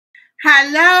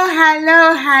Hello,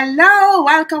 hello, hello.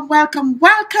 Welcome, welcome,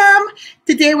 welcome.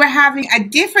 Today we're having a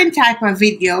different type of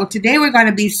video. Today we're going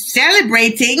to be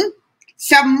celebrating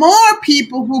some more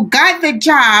people who got the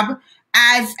job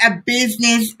as a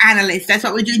business analyst. That's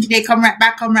what we're doing today. Come right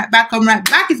back, come right back, come right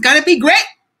back. It's going to be great.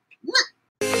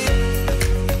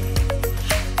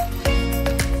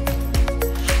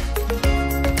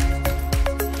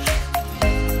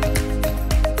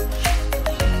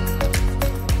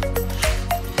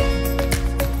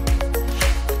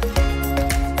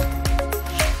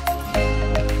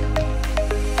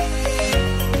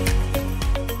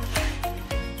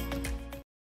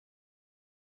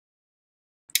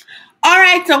 All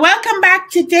right, so welcome back.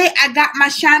 Today I got my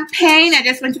champagne. I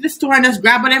just went to the store and just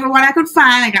grabbed whatever one I could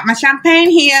find. I got my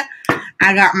champagne here.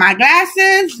 I got my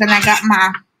glasses and I got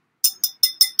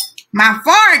my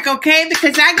fork, okay?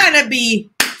 Because I'm going to be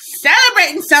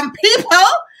celebrating some people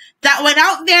that went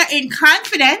out there in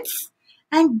confidence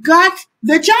and got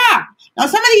the job. Now,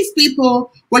 some of these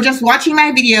people were just watching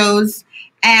my videos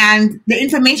and the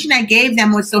information I gave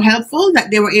them was so helpful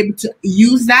that they were able to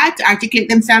use that to articulate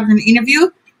themselves in the interview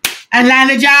and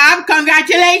land a job.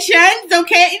 Congratulations. Okay. As a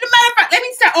matter of fact, let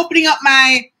me start opening up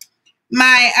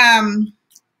my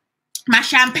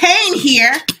champagne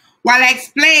here while I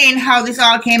explain how this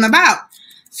all came about.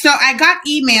 So I got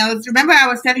emails. Remember I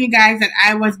was telling you guys that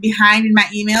I was behind in my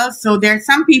emails. So there are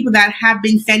some people that have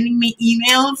been sending me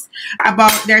emails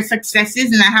about their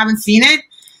successes and I haven't seen it.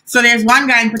 So there's one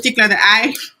guy in particular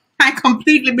that I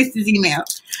completely missed his email.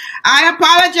 I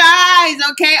apologize,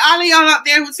 okay? All of y'all out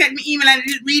there who sent me email and I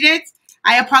didn't read it,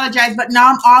 I apologize. But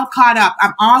now I'm all caught up.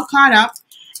 I'm all caught up.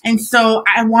 And so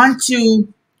I want to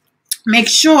make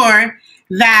sure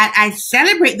that I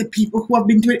celebrate the people who have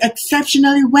been doing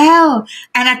exceptionally well.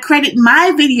 And I credit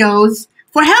my videos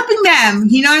for helping them.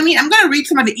 You know what I mean? I'm going to read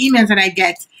some of the emails that I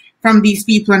get from these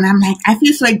people. And I'm like, I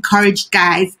feel so encouraged,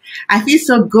 guys. I feel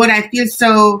so good. I feel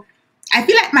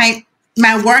like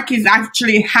my work is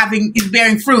actually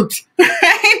bearing fruit,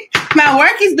 right? My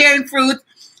work is bearing fruit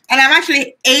and I'm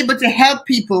actually able to help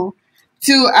people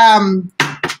to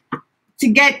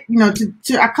get,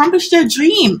 to accomplish their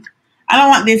dream. I don't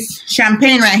want this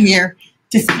champagne right here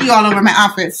to spill all over my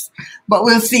office, but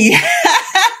we'll see.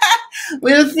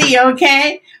 We'll see,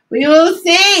 okay? We will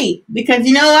see, because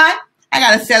you know what? I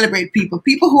got to celebrate people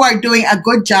who are doing a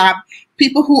good job,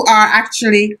 people who are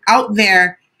actually out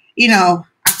there,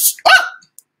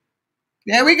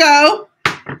 There we go.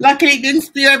 Luckily, it didn't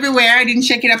spill everywhere. I didn't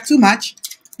shake it up too much.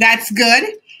 That's good.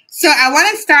 So I want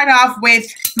to start off with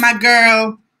my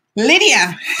girl,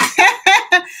 Lydia.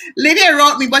 Lydia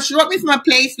wrote me, but she wrote me from a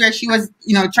place where she was,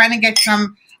 trying to get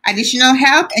some additional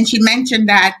help. And she mentioned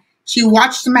that she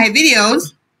watched my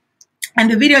videos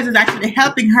and the videos is actually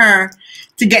helping her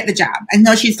to get the job. And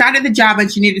no, she started the job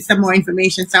and she needed some more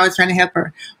information. So I was trying to help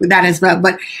her with that as well.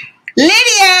 But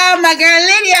Lydia, my girl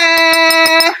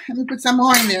Lydia. Let me put some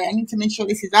more in there. I need to make sure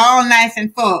this is all nice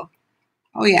and full.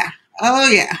 Oh yeah. Oh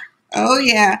yeah. Oh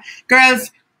yeah.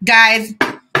 Girls, guys,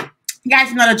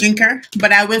 I'm not a drinker,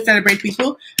 but I will celebrate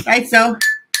people. Right? So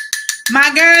my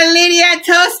girl Lydia,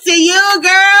 toast to you,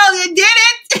 girl. You did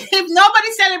it. If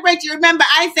nobody celebrates you, remember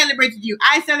I celebrated you.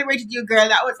 I celebrated you, girl.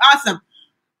 That was awesome.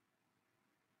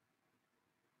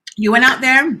 You went out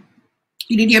there.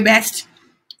 You did your best.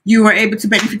 You were able to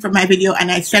benefit from my video,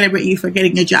 and I celebrate you for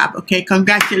getting a job, okay?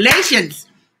 Congratulations.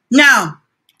 Now,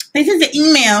 this is the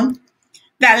email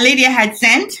that Lydia had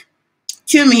sent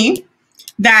to me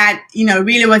that,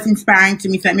 really was inspiring to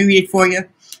me. So let me read it for you.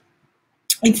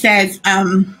 It says,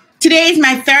 today is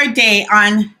my third day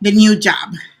on the new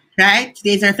job, right?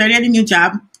 Today's our third day on the new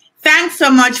job. Thanks so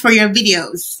much for your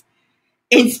videos.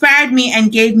 Inspired me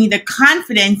and gave me the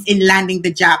confidence in landing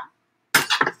the job.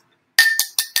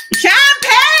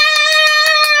 Champagne!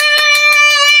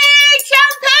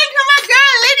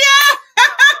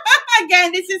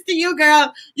 Again, this is to you,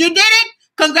 girl. You did it.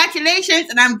 Congratulations.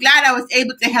 And I'm glad I was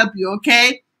able to help you,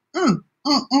 okay? All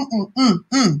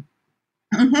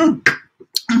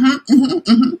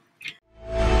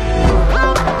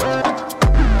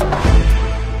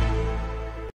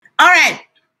right.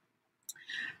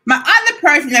 My other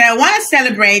person that I want to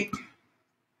celebrate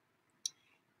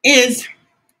is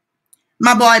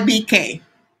my boy BK.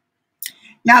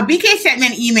 Now, BK sent me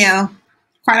an email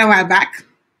quite a while back.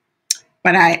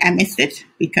 But I missed it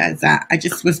because I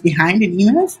just was behind in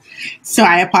emails. So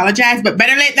I apologize, but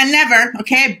better late than never,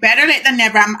 okay? Better late than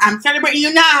never. I'm celebrating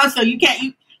you now, so you got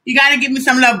to give me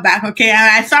some love back, okay?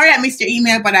 I'm sorry I missed your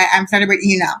email, but I'm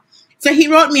celebrating you now. So he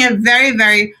wrote me a very,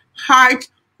 very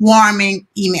heartwarming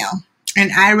email.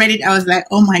 And I read it. I was like,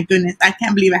 oh my goodness, I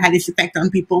can't believe I had this effect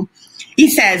on people. He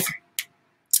says,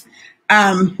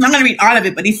 I'm not going to read all of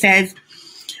it, but he says,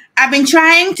 I've been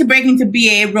trying to break into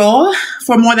BA role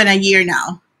for more than a year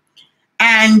now.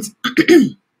 And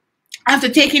after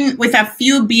taking with a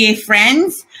few BA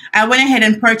friends, I went ahead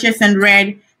and purchased and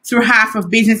read through half of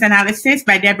Business Analysis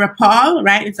by Deborah Paul,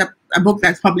 right? It's a book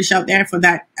that's published out there for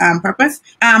that purpose.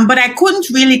 But I couldn't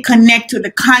really connect to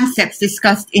the concepts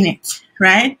discussed in it,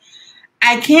 right?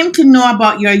 I came to know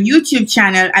about your YouTube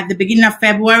channel at the beginning of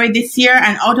February this year,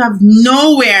 and out of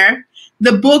nowhere,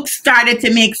 the book started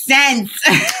to make sense.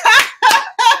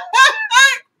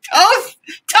 Toast,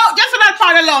 just for that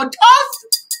part alone. Toast.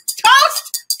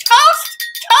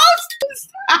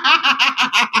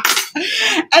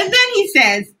 And then he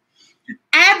says,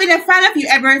 I have been a fan of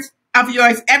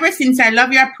yours ever since. I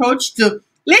love your approach to,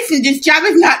 listen, this job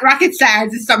is not rocket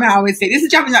science. This is something I always say. This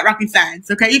job is not rocket science,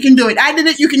 okay? You can do it. I did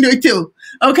it. You can do it too,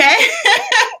 okay?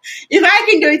 If I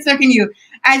can do it, so can you.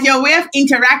 As your way of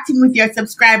interacting with your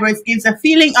subscribers gives a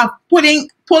feeling of pulling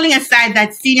aside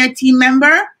that senior team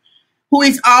member who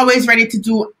is always ready to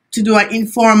do an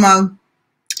informal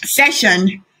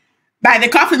session by the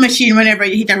coffee machine whenever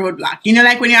you hit a roadblock. You know,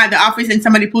 like when you're at the office and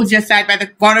somebody pulls you aside by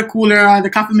the water cooler or the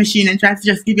coffee machine and tries to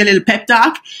just give you a little pep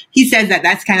talk. He says that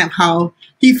that's kind of how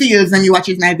he feels when he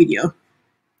watches my video.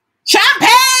 Champagne!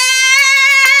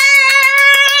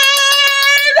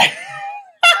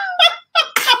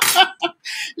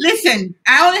 Listen,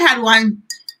 I only had one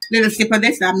little sip of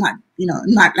this. I'm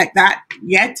not like that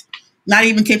yet. Not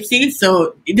even tipsy.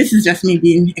 So this is just me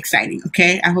being exciting,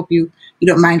 okay? I hope you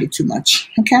don't mind it too much,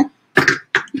 okay?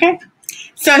 Okay.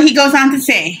 So he goes on to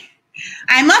say,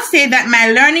 I must say that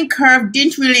my learning curve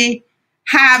didn't really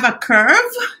have a curve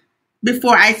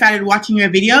before I started watching your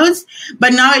videos,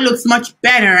 but now it looks much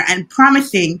better and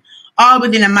promising, all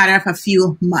within a matter of a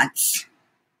few months.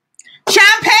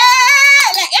 Champagne!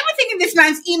 Like everything in this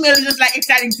man's email is just like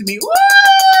exciting to me. Woo!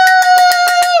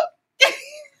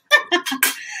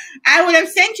 I would have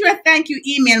sent you a thank you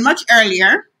email much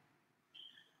earlier,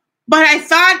 but I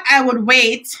thought I would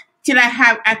wait till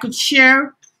I could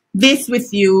share this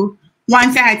with you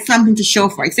once I had something to show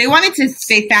for it. So he wanted to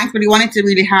say thanks, but he wanted to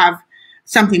really have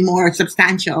something more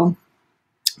substantial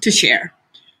to share,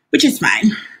 which is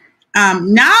fine.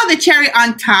 Now the cherry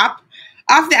on top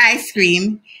of the ice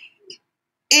cream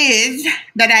is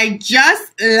that I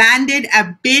just landed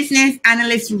a business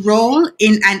analyst role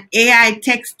in an AI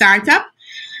tech startup.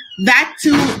 That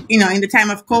too, in the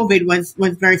time of COVID was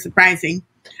very surprising.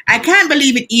 I can't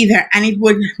believe it either, and it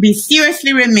would be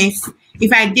seriously remiss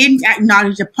if I didn't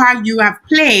acknowledge the part you have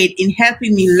played in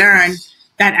helping me learn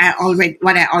what I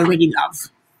already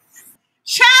love.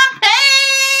 Champagne!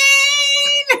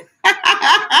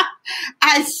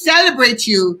 I celebrate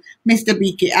you, Mr.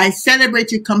 BK. I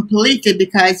celebrate you completely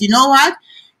because you know what?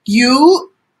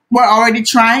 You were already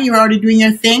trying, you were already doing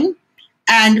your thing.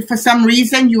 And for some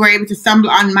reason, you were able to stumble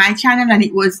on my channel and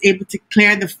it was able to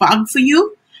clear the fog for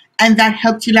you. And that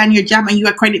helped you land your job and you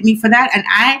accredit me for that. And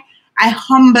I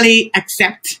humbly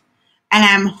accept and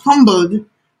I'm humbled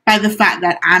by the fact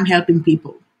that I'm helping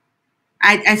people.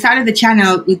 I started the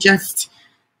channel with just,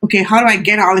 okay, how do I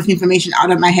get all this information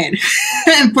out of my head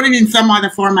and put it in some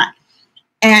other format?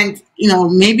 And,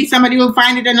 maybe somebody will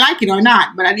find it and like it or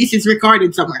not, but at least it's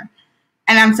recorded somewhere.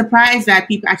 And I'm surprised that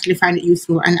people actually find it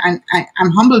useful. And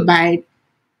I'm humbled by it.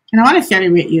 And I want to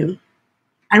celebrate you.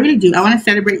 I really do. I want to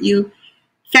celebrate you.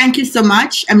 Thank you so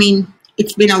much. I mean,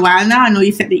 it's been a while now. I know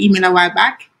you sent the email a while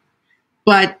back.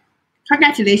 But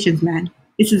congratulations, man.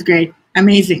 This is great.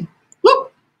 Amazing. Woo!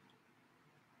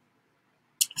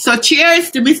 So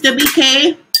cheers to Mr.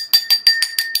 BK.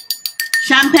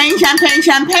 Champagne, champagne,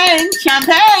 champagne,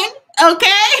 champagne.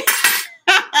 Okay?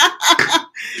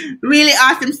 Really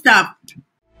awesome stuff.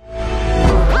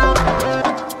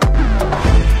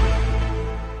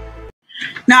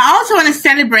 Now, I also want to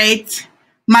celebrate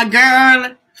my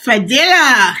girl,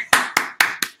 Fadila.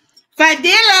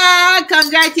 Fadila,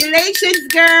 congratulations,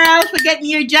 girl, for getting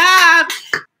your job.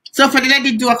 So Fadila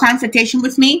did do a consultation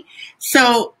with me.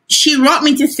 So she wrote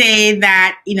me to say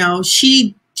that,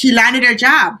 she landed her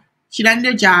job. She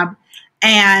landed her job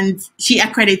and she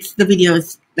accredits the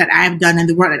videos that I've done and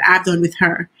the work that I've done with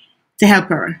her to help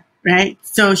her, right?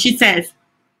 So she says,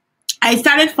 I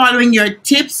started following your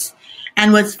tips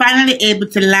and was finally able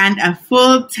to land a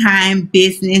full-time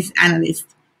business analyst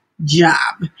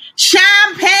job.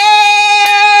 Champagne!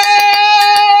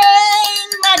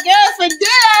 My girl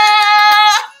Fadila!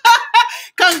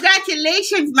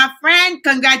 Congratulations, my friend.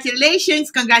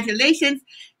 Congratulations. Congratulations.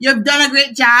 You've done a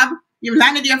great job. You've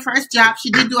landed your first job. She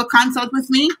did do a consult with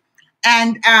me.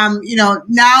 And,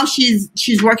 now she's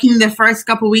working the first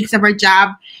couple weeks of her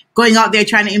job, going out there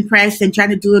trying to impress and trying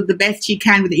to do the best she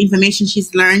can with the information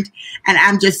she's learned. And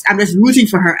I'm just rooting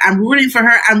for her. I'm rooting for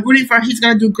her. She's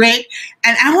going to do great.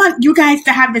 And I want you guys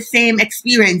to have the same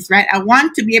experience, right? I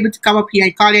want to be able to come up here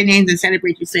and call your names and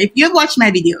celebrate you. So if you've watched my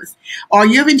videos or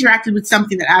you've interacted with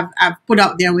something that I've put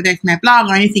out there, whether it's my blog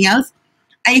or anything else,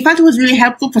 and you thought it was really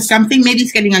helpful for something, maybe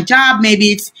it's getting a job,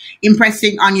 maybe it's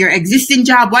impressing on your existing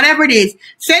job, whatever it is,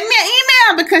 send me an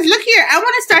email, because look here, I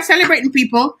want to start celebrating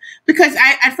people, because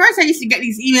at first I used to get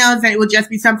these emails and it would just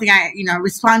be something I,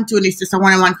 respond to, and it's just a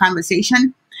one-on-one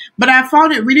conversation. But I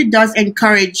found it really does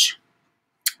encourage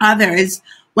others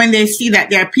when they see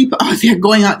that there are people out there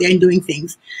going out there and doing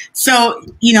things. So,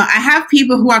 I have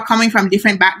people who are coming from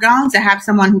different backgrounds. I have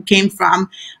someone who came from,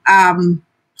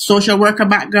 social worker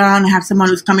background. I have someone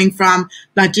who's coming from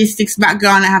logistics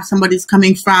background. I have somebody who's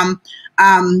coming from,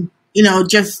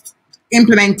 just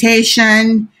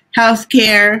implementation,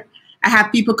 healthcare. I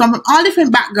have people come from all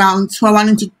different backgrounds who are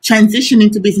wanting to transition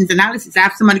into business analysis. I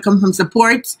have somebody come from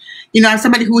support. I have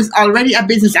somebody who is already a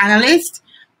business analyst,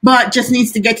 but just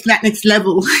needs to get to that next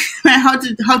level. How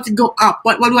to go up?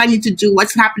 What do I need to do?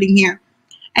 What's happening here?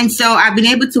 And so I've been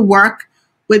able to work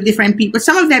with different people.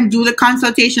 Some of them do the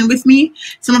consultation with me.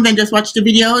 Some of them just watch the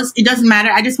videos. It doesn't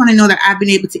matter. I just want to know that I've been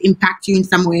able to impact you in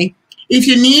some way. If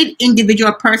you need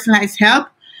individual personalized help,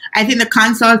 I think the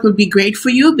consult would be great for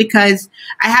you, because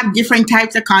I have different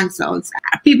types of consults.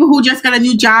 People who just got a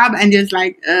new job and just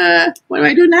like, what do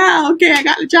I do now? Okay, I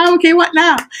got the job. Okay, what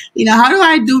now? How do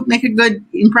I make a good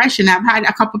impression? I've had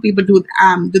a couple people do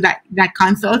that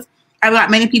consult. I've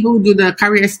got many people who do the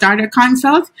career starter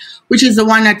consult, which is the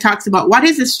one that talks about what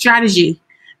is the strategy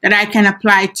that I can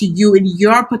apply to you in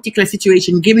your particular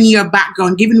situation, given your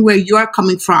background, given where you're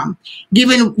coming from,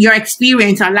 given your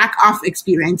experience or lack of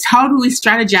experience. How do we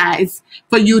strategize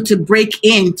for you to break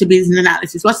into business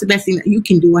analysis? What's the best thing that you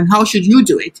can do, and how should you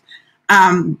do it?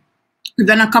 We've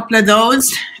done a couple of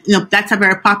those. That's a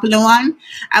very popular one.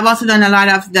 I've also done a lot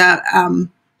of the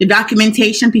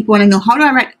documentation. People want to know, how do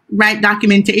I write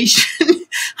documentation?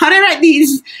 How do I write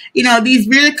these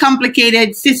really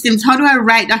complicated systems? How do I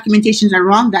write documentations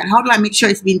around that? How do I make sure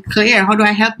it's being clear? How do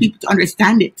I help people to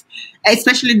understand it?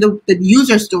 Especially the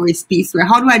user stories piece, where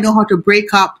how do I know how to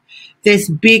break up this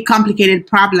big complicated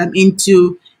problem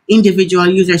into individual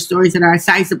user stories that are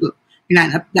sizable,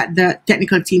 that the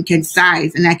technical team can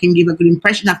size, and I can give a good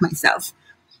impression of myself.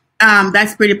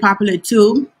 That's pretty popular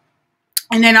too.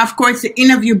 And then, of course, the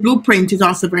interview blueprint is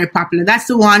also very popular. That's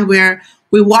the one where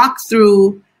we walk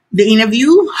through the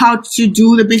interview, how to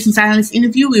do the business analyst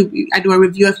interview. I do a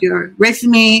review of your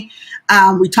resume.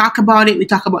 We talk about it. We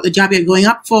talk about the job you're going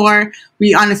up for.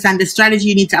 We understand the strategy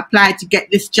you need to apply to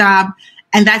get this job.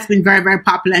 And that's been very, very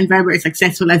popular and very, very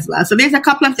successful as well. So there's a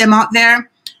couple of them out there.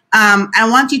 I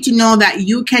want you to know that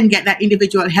you can get that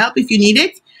individual help if you need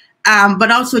it.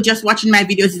 But also just watching my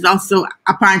videos is also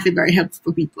apparently very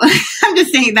helpful for people. I'm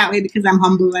just saying it that way because I'm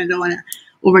humble. I don't want to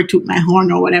overtoot my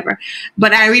horn or whatever.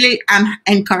 But I really am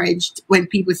encouraged when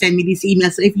people send me these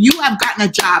emails. So if you have gotten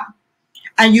a job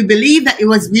and you believe that it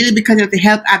was really because of the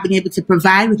help I've been able to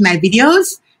provide with my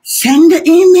videos, send the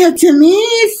email to me.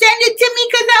 Send it to me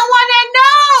because I want to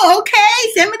know.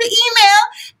 Okay, send me the email,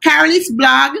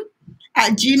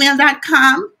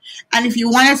 karaleisblog@gmail.com. And if you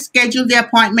want to schedule the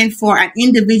appointment for an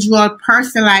individual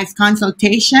personalized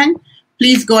consultation,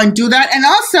 please go and do that. And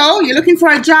also, you're looking for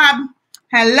a job.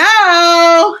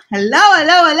 Hello.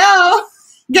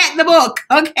 Get the book,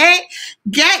 okay?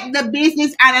 Get the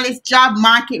Business Analyst Job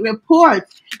Market Report.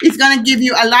 It's going to give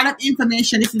you a lot of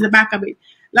information. This is the back of it.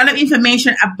 A lot of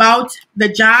information about the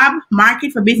job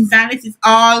market for business analysts. It's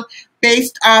all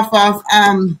based off of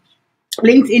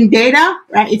LinkedIn data,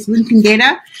 right? It's LinkedIn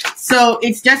data. So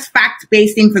it's just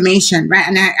fact-based information, right?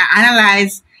 And I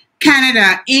analyze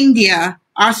Canada, India,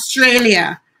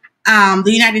 Australia,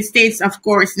 the United States, of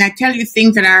course. And I tell you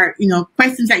things that are,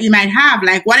 questions that you might have,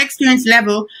 like what experience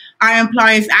level are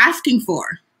employers asking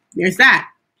for? There's that.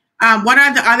 What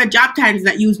are the other job titles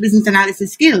that use business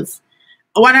analysis skills?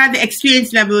 What are the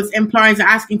experience levels employers are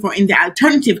asking for in the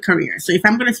alternative career? So if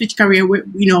I'm going to switch career,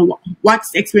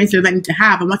 what's the experience level I need to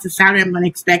have, and what's the salary I'm going to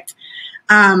expect?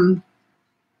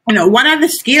 What are the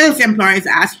skills employers are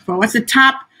asking for? What's the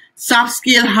top soft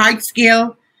skill, hard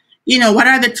skill? What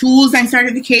are the tools and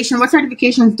certification? What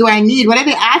certifications do I need? What are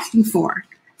they asking for?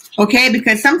 Okay,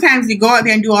 because sometimes you go out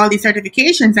there and do all these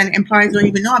certifications and employers don't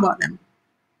even know about them.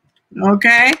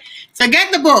 Okay, so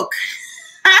get the book.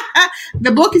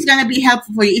 The book is going to be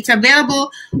helpful for you. It's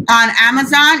available on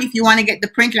Amazon if you want to get the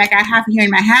print like I have here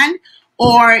in my hand,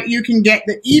 or you can get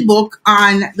the ebook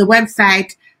on the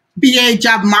website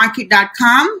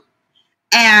bajobmarket.com.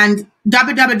 and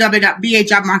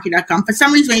www.bajobmarket.com. For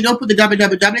some reason, when you don't put the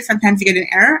www, sometimes you get an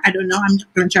error. I don't know. I'm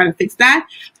going to try to fix that.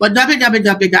 But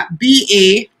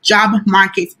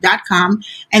www.bajobmarket.com,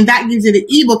 and that gives you the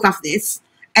ebook of this.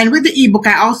 And with the ebook,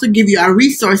 I also give you a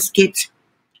resource kit.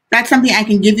 That's something I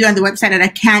can give you on the website that I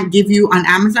can't give you on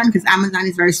Amazon, because Amazon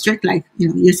is very strict. Like,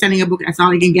 you're selling a book, that's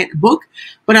all you can get, a book.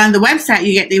 But on the website,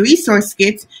 you get the resource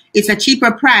kit. It's a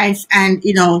cheaper price, and,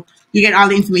 you get all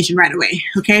the information right away.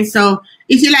 Okay, so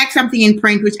if you like something in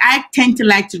print, which I tend to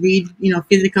like to read,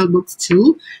 physical books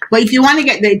too. But if you want to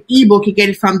get the ebook, you get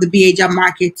it from the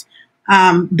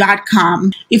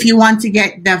bajobmarket.com. If you want to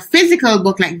get the physical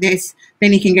book like this,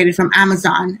 then you can get it from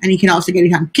Amazon, and you can also get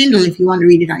it on Kindle if you want to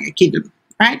read it on your Kindle.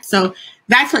 Right? So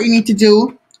that's what you need to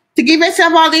do to give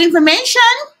yourself all the information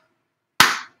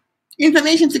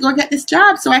to go get this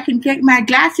job, so I can take my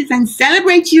glasses and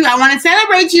celebrate you. I want to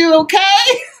celebrate you, okay?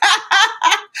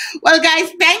 Well, guys,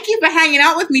 thank you for hanging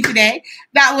out with me today.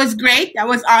 That was great. That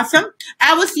was awesome.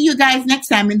 I will see you guys next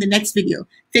time in the next video.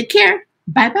 Take care.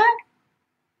 Bye-bye.